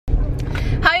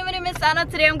Sanna.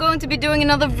 Today I'm going to be doing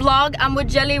another vlog. I'm with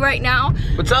Jelly right now.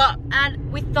 What's up? And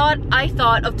I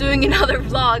thought of doing another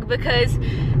vlog because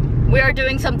we are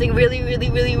doing something really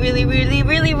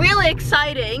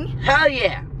exciting. Hell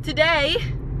yeah! Today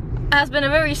has been a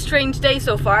very strange day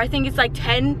so far. I think it's like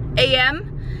 10 a.m.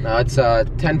 No, it's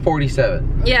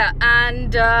 10:47. Yeah,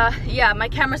 and yeah, my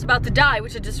camera's about to die,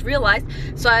 which I just realized.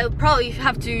 So I'll probably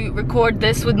have to record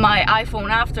this with my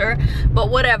iPhone after, but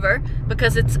whatever,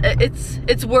 because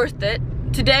it's worth it.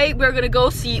 Today we're gonna go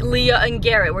see Leah and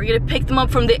Garrett. We're gonna pick them up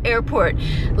from the airport.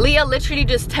 Leah literally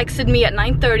just texted me at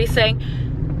 9:30 saying,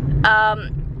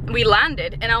 we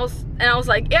landed, and I was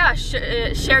like, yeah,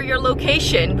 share your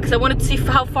location, because I wanted to see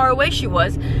how far away she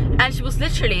was, and she was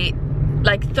literally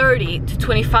like 30 to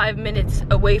 25 minutes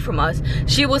away from us.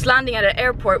 She was landing at an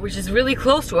airport which is really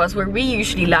close to us where we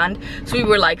usually land, so we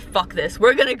were like, fuck this,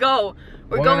 we're gonna go.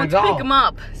 We're going to pick them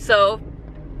up. So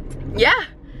yeah,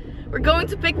 we're going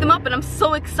to pick them up, and I'm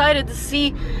so excited to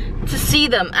see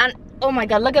them. And oh my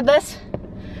god, look at this.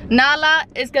 Nala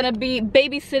is gonna be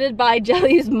babysitted by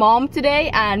Jelly's mom today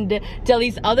and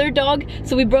Jelly's other dog,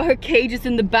 so we brought her cages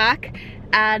in the back.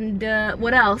 And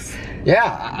what else?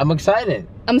 Yeah, I'm excited.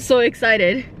 I'm so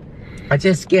excited. I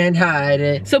just can't hide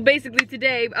it. So basically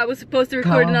today I was supposed to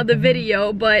record another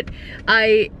video, but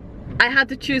I had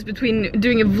to choose between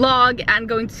doing a vlog and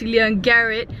going to see Leah and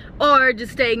Garrett, or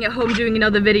just staying at home doing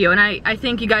another video. And I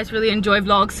think you guys really enjoy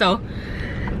vlogs, so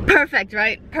perfect,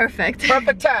 right? Perfect.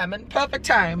 Perfect timing, perfect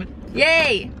timing.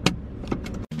 Yay!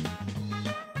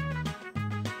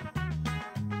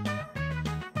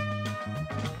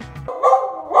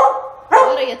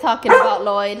 What are you talking about,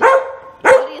 Lloyd?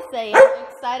 What are you saying? Are you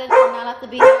excited for Nala to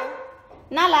be here?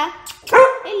 Nala!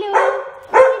 Hello!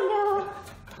 Hello!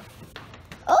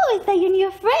 Oh, is that your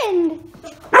new friend?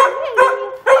 Your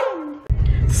new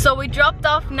friend. So we dropped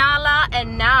off Nala,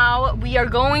 and now we are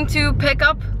going to pick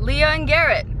up Leah and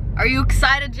Garrett. Are you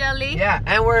excited, Jelly? Yeah,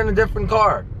 and we're in a different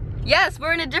car. Yes,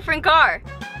 we're in a different car.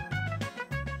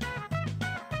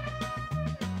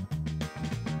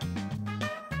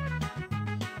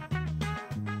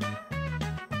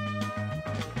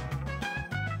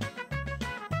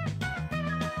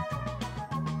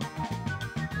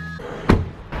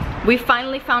 We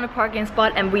finally found a parking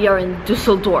spot, and we are in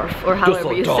Düsseldorf, or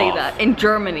however you say that, in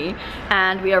Germany.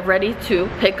 And we are ready to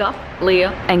pick up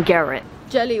Leah and Garrett.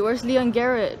 Jelly, where's Leah and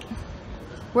Garrett?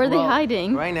 Where are they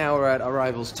hiding? Right now we're at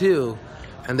arrivals 2,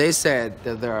 and they said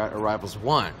that they're at arrivals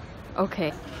 1.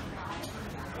 Okay.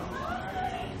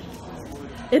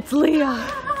 It's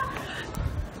Leah.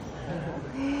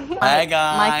 Hi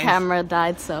guys. My camera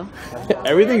died, so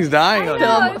Everything's dying on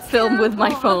you. Film with my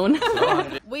phone.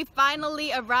 We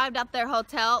finally arrived at their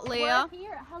hotel, Leah. We're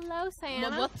here. Hello,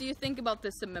 Sanna. What do you think about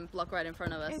this cement block right in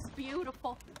front of us? It's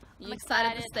beautiful. You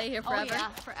excited to stay here forever? Oh yeah,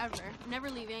 forever. Never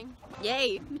leaving.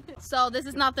 Yay! So this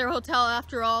is not their hotel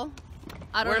after all.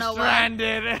 I don't know. We're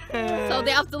stranded. So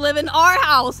they have to live in our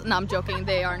house. No, I'm joking.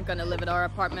 They aren't gonna live in our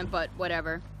apartment, but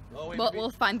whatever. But we'll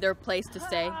find their place to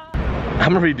stay.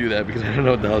 I'm gonna redo that because I don't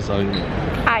know what the hell song is.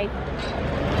 Hi.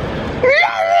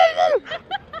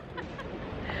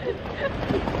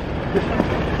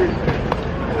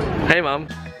 Hey, Mom.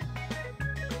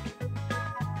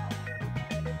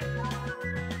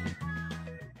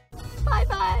 Bye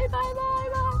bye, bye bye,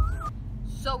 bye.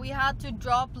 So we had to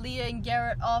drop Leah and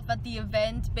Garrett off at the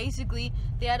event. Basically,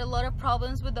 they had a lot of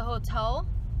problems with the hotel,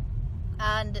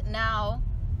 and now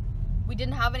we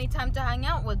didn't have any time to hang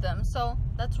out with them. So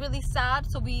that's really sad.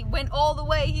 So we went all the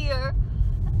way here,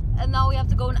 and now we have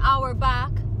to go an hour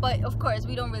back. But of course,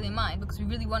 we don't really mind because we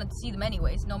really wanted to see them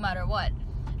anyways, no matter what.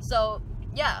 So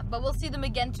yeah, but we'll see them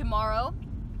again tomorrow.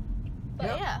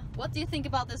 But yeah, what do you think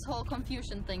about this whole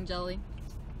confusion thing, Jelly?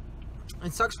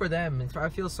 It sucks for them. I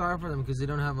feel sorry for them because they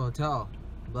don't have a hotel.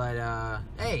 But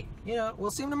hey, you know,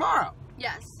 we'll see them tomorrow.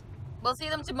 Yes, we'll see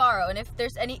them tomorrow. And if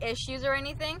there's any issues or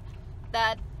anything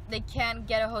that they can't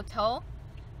get a hotel,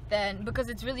 then because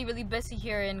it's really busy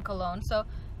here in Cologne, so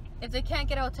if they can't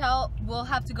get a hotel, we'll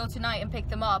have to go tonight and pick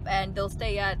them up, and they'll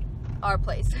stay at our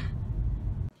place.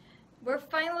 We're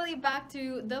finally back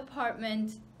to the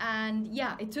apartment, and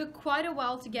yeah, it took quite a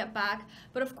while to get back,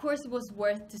 but of course it was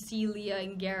worth to see Leah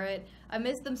and Garrett. I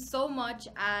missed them so much,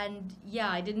 and yeah,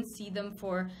 I didn't see them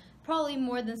for probably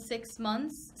more than 6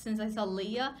 months since I saw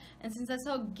Leah, and since I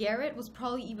saw Garrett was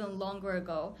probably even longer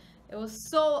ago. It was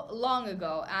so long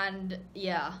ago, and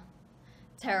yeah,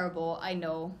 terrible, I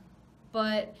know.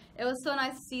 But it was so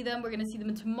nice to see them. We're gonna see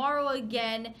them tomorrow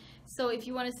again. So if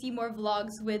you want to see more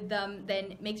vlogs with them,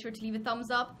 then make sure to leave a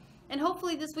thumbs up. And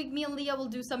hopefully this week me and Leah will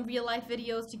do some real life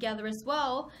videos together as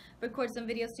well, record some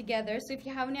videos together. So if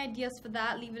you have any ideas for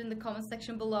that, leave it in the comment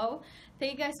section below.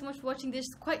 Thank you guys so much for watching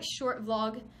this quite short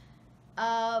vlog.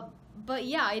 But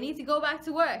yeah, I need to go back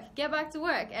to work, get back to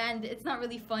work, and it's not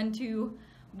really fun to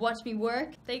watch me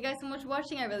work. Thank you guys so much for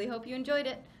watching. I really hope you enjoyed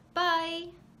it. Bye!